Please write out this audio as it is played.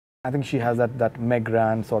I think she has that Meg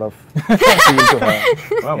Ryan sort of feel to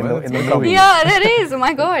her in the movie. Yeah, there is. Oh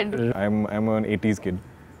my God. I'm an 80s kid.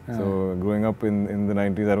 So growing up in the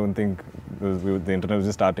 90s, I don't think the internet was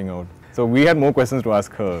just starting out. So we had more questions to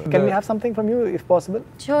ask her. Can we have something from you if possible?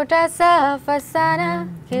 छोटा सा फसाना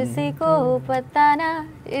किसी को बताना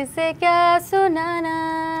इसे क्या सुनाना.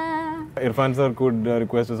 Irfan sir could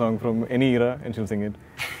request a song from any era and she'll sing it.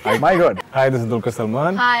 My God. Hi, this is Dulquer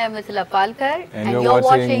Salmaan. Hi, I'm Mithila Palkar And you're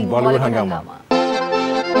watching Bollywood Hungama.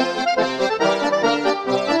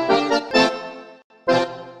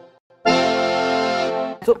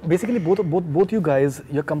 So basically, both you guys,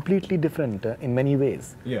 you're completely different in many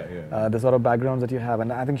ways. Yeah, yeah. The sort of backgrounds that you have,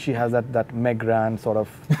 and I think she has that Meg Ryan sort of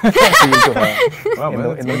feel to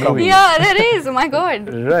her in the movie. Yeah, there is. Oh my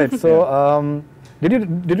God. Right. So, did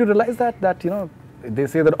you realize that you know they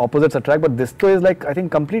say that opposites attract, but this is like I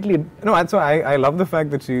think completely. No, and so I love the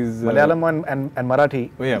fact that she's Malayalam and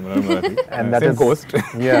Marathi. Oh yeah, Marathi. And that same is coast.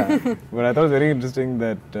 Yeah. But I thought it was very interesting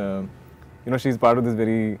that you know she's part of this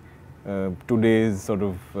very today's sort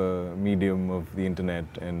of medium of the internet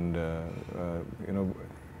and you know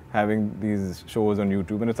having these shows on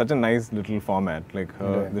YouTube, and it's such a nice little format like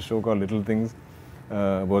the show called Little Things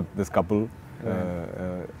about this couple.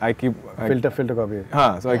 I keep filter copy.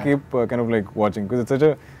 So I keep kind of like watching because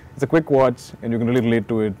it's a quick watch and you can really relate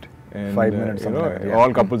to it. And 5 minutes, you know, like that, yeah.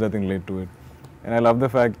 all couples I think relate to it, and I love the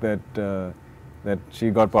fact that that she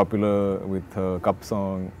got popular with her cup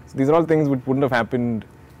song. So these are all things which wouldn't have happened,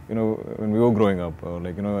 you know, when we were growing up. Or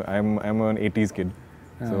like, you know, I'm an 80s kid,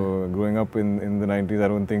 so growing up in the 90s, I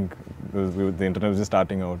don't think the internet was just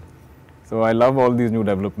starting out. So I love all these new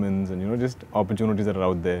developments and, you know, just opportunities that are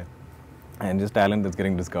out there and just talent that's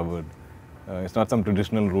getting discovered. It's not some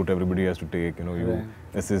traditional route everybody has to take. You know, you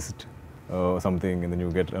assist something and then you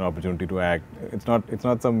get an opportunity to act. It's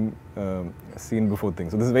not some seen before thing.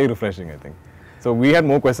 So this is very refreshing, I think. So we had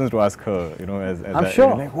more questions to ask her, you know, as I'm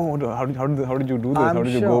sure. Like, oh, how did you do this? How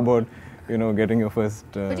did you go about, you know, getting your first?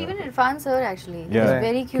 But even Irfan sir actually, he's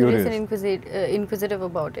very curious and inquisitive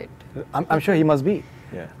about it. I'm sure he must be.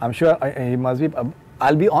 Yeah. I'm sure he must be.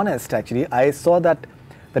 I'll be honest, actually. I saw that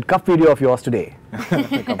cup video of yours today,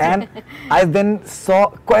 and I then saw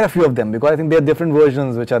quite a few of them because I think there are different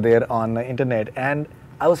versions which are there on the internet, and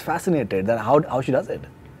I was fascinated that how she does it.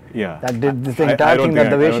 Yeah. That did this entire thing that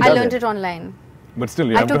the way she does it. I learned it online. But still,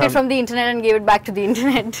 you I took it from the internet and gave it back to the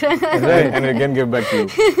internet. Right, and again give back to you.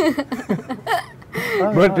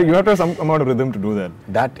 But you have to have some amount of rhythm to do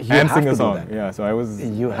that. And sing a song. Yeah, so I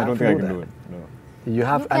don't think I can do it. No. You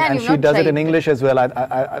have, and she does it in English as well.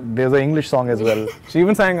 There's an English song as well. She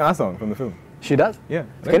even sang our song from the film. She does? Yeah.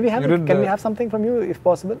 Right? Can we have something from you if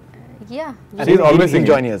possible? Yeah. And she's always singing.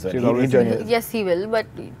 Join you as well. She's join you. Yes, he will, but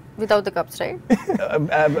without the cups, right? We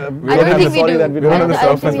don't have the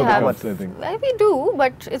surface with the cups, I think. We do,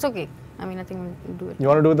 but it's okay. I mean, I think we'll do it. You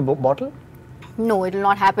want to do it with the bottle? No, it will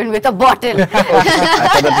not happen with a bottle. I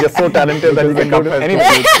thought that you're so talented that you can do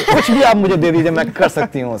anything. कुछ भी आप मुझे दे दीजिए मैं कर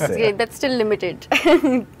सकती हूँ उससे. That's still limited.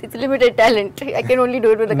 It's limited talent. I can only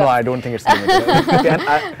do it with a cup. No, I don't think it's limited. Okay,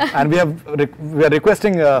 and we are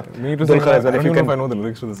requesting me to sing. as well. I don't know if I know the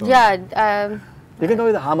lyrics to the song. Yeah. You can go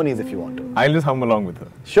with the harmonies if you want to. I'll just hum along with her.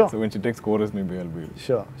 Sure. So when she takes chorus, maybe I'll be.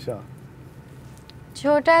 Sure.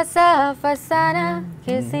 छोटा सा फसाना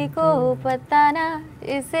किसी को बताना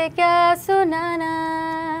इसे क्या सुनाना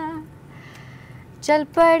चल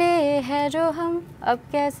पड़े हैं जो हम अब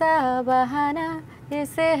कैसा बहाना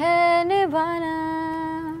इसे है निभाना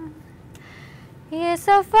ये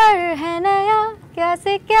सफर है नया क्या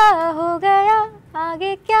से क्या हो गया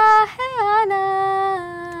आगे क्या है आना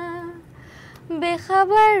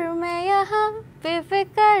बेखबर मैं यहाँ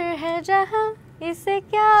बेफिक्र है जहाँ इसे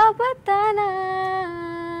क्या बताना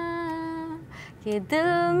ये दिल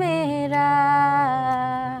मेरा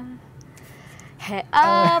है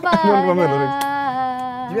आवारा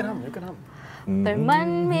You can hum. पर मन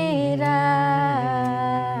मेरा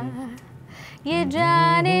ये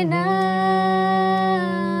जाने ना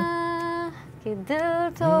कि दिल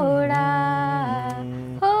थोड़ा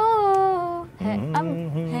हो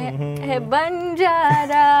है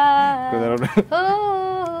बंजारा हो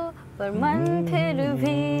पर मन फिर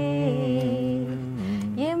भी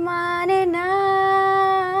ये माने ना.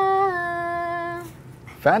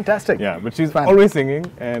 Fantastic. Yeah, but she's always singing,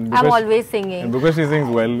 and I'm always singing. And because she sings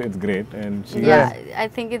well, it's great, and I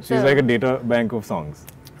think she's like a data bank of songs.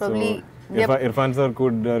 Probably. So Irfan sir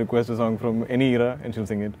could request a song from any era, and she'll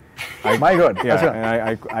sing it. My God. Yeah,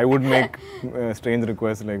 and I would make strange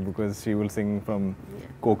requests like because she will sing from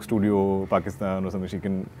Coke Studio, Pakistan or something. She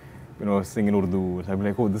can, you know, sing in Urdu. So I'd be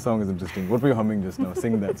like, oh, this song is interesting. What were you humming just now?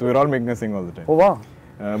 Sing that. So we're all making her sing all the time. Oh wow.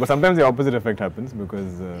 But sometimes the opposite effect happens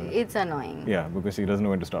because It's annoying. yeah, because she doesn't know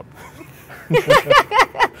when to stop.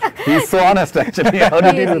 He's so honest actually. How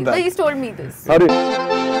did you do No, that? he's told me this. How did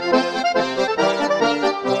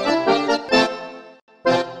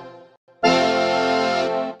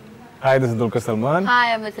Hi, this is Dulquer Salmaan.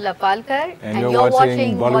 Hi, I'm Mithila Palkar, And you're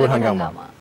watching Bollywood Hungama.